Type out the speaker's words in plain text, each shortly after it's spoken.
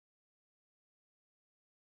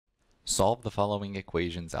Solve the following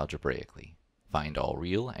equations algebraically. Find all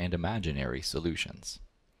real and imaginary solutions.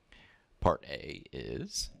 Part A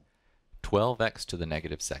is 12x to the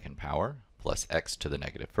negative second power plus x to the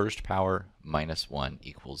negative first power minus 1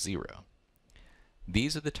 equals 0.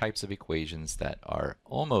 These are the types of equations that are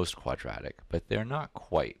almost quadratic, but they're not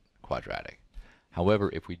quite quadratic. However,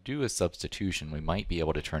 if we do a substitution, we might be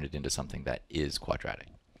able to turn it into something that is quadratic.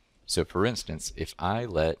 So for instance, if I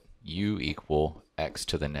let u equal x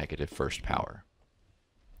to the negative first power,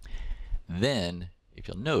 then if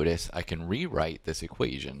you'll notice, I can rewrite this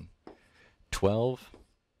equation 12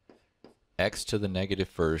 x to the negative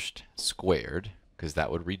first squared, because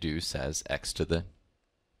that would reduce as x to the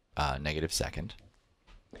negative second,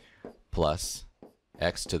 plus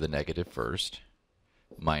x to the negative first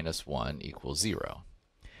minus 1 equals 0.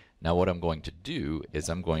 Now what I'm going to do is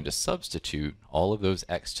I'm going to substitute all of those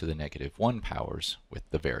x to the negative 1 powers with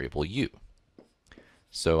the variable u.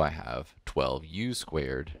 So I have 12u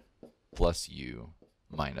squared plus u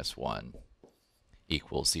minus 1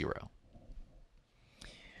 equals 0.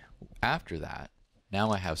 After that,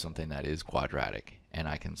 now I have something that is quadratic, and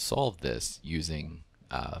I can solve this using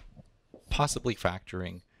possibly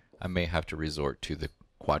factoring. I may have to resort to the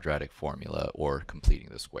quadratic formula or completing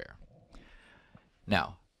the square.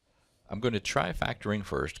 Now, I'm going to try factoring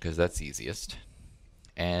first because that's easiest.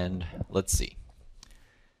 And let's see.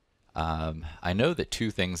 I know that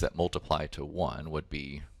two things that multiply to 1 would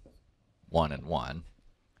be 1 and 1.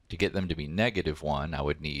 To get them to be negative 1, I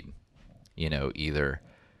would need, either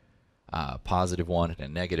positive 1 and a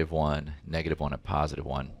negative 1, negative 1 and positive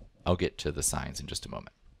 1. I'll get to the signs in just a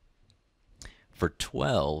moment. For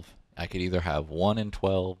 12, I could either have 1 and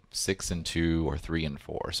 12, 6 and 2, or 3 and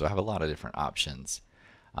 4. So I have a lot of different options.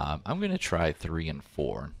 I'm going to try 3 and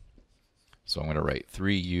 4. So I'm going to write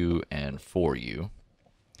 3u and 4u.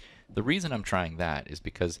 The reason I'm trying that is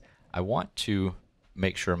because I want to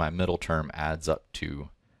make sure my middle term adds up to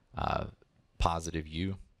positive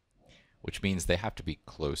u, which means they have to be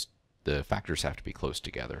close. The factors have to be close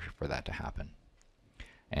together for that to happen.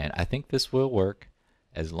 And I think this will work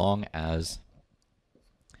as long as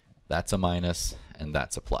that's a minus and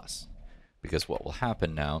that's a plus. Because what will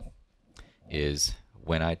happen now is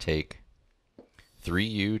when I take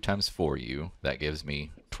 3u times 4u, that gives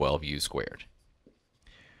me 12u squared.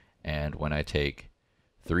 And when I take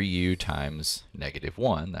 3u times negative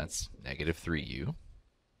 1, that's negative 3u.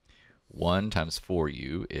 1 times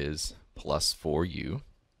 4u is plus 4u.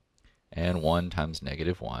 And 1 times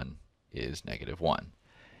negative 1 is negative 1.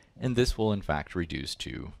 And this will in fact reduce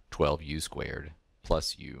to 12u squared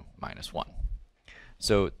plus u minus 1.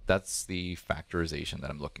 So that's the factorization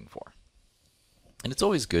that I'm looking for. And it's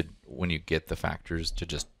always good when you get the factors to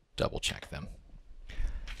just double check them.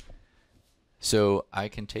 So I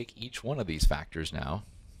can take each one of these factors now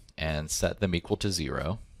and set them equal to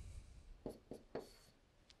 0.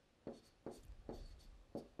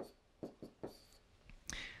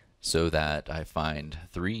 So that I find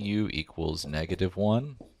 3u equals negative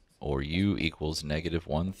 1, or u equals negative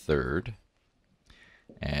 1/3,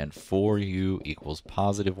 and 4u equals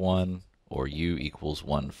positive 1, or u equals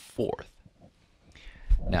 1/4.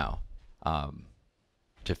 Now,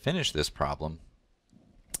 to finish this problem,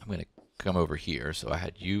 I'm going to come over here. So I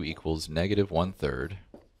had u equals negative 1/3,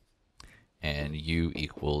 and u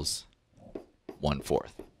equals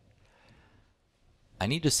 1/4. I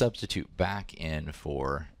need to substitute back in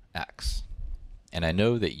for x. And I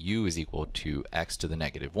know that u is equal to x to the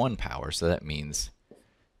negative 1 power, so that means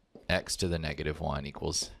x to the negative 1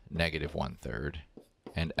 equals negative 1/3,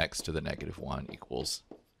 and x to the negative 1 equals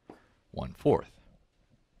 1/4.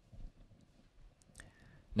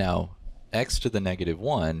 Now, x to the negative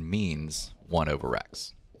 1 means 1 over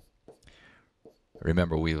x.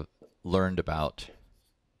 Remember, we learned about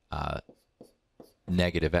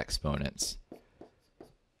negative exponents,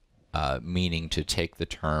 meaning to take the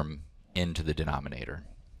term into the denominator.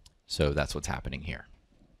 So that's what's happening here.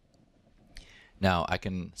 Now I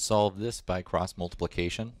can solve this by cross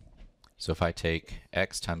multiplication. So if I take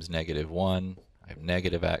x times negative 1, I have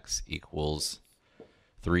negative x equals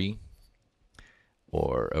 3.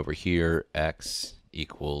 Or over here, x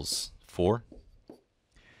equals 4.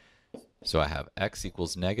 So I have x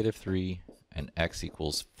equals negative 3 and x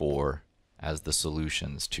equals 4 as the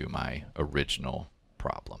solutions to my original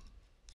problem.